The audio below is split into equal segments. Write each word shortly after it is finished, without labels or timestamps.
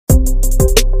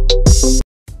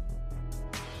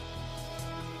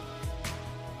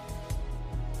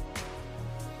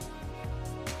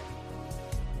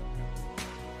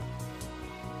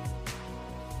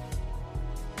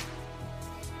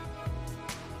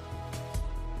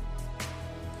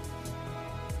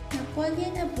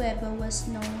Napoleon Abueva was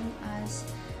known as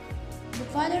the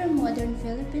father of modern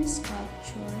Philippine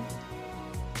sculpture.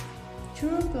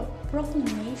 Through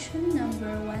Proclamation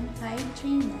Number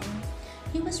 1539,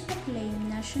 he was proclaimed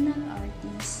National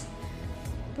Artist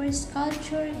for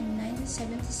sculpture in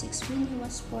 1976 when he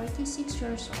was 46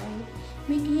 years old,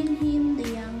 making him the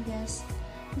youngest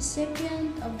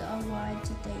recipient of the award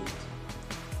to date.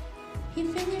 He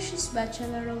finished his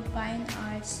Bachelor of Fine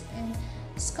Arts in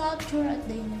Sculpture at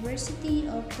the University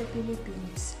of the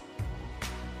Philippines.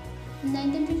 In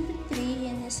 1953,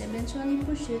 in his eventual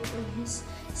pursuit of his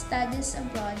studies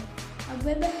abroad,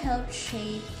 Abueva helped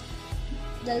shape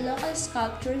the local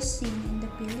sculpture scene in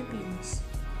the Philippines.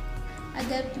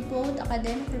 Adept to both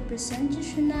academic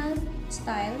representational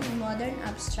style and modern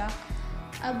abstract,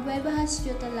 Abueva has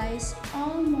utilized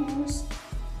almost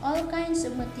all kinds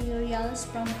of materials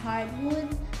from hardwood,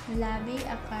 malabi,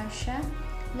 acacia,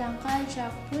 langka,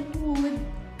 jackfruit wood,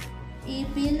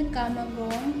 ipil,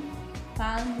 kamagong,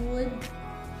 palm wood,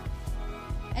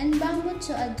 and bamboo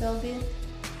to adobe,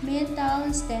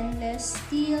 metal, stainless,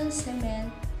 steel,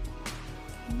 cement,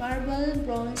 marble,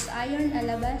 bronze, iron,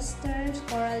 alabaster,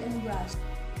 coral, and brass.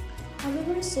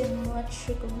 Abueva received much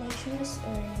recognition as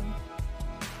earning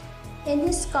in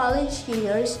his college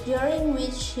years, during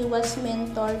which he was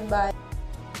mentored by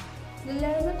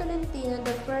Guillermo Tolentino,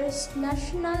 the first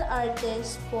national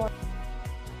artist for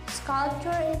sculpture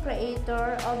and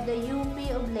creator of the UP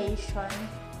Oblation.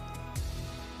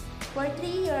 For 3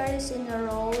 years in a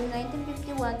row,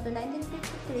 1951 to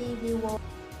 1953, he won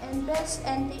and Best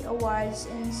Entry Awards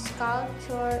in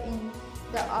Sculpture in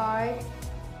the Art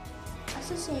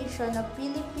Association of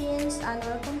Philippines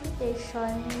annual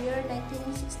competition. Year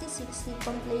 1966, he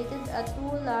completed a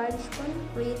 2 large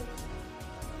concrete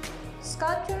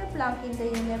sculpture flanking the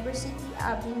University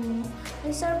Avenue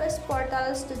and serve as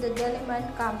portals to the Diliman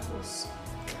campus.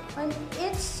 On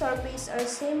its surface are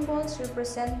symbols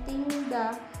representing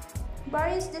the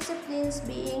various disciplines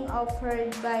being offered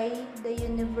by the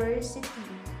university,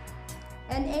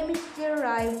 an image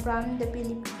derived from the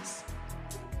Philippines.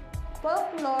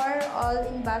 Folklore, all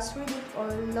in bas relief or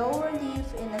low relief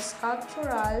in a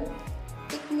sculptural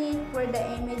technique where the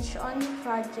image only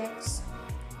projects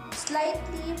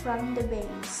slightly from the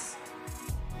base.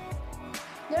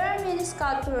 There are many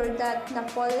sculptures that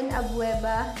Napoleon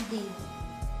Abueva did.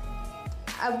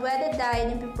 Abueva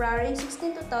died in February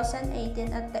 16,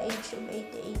 2018 at the age of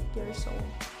 88 years old.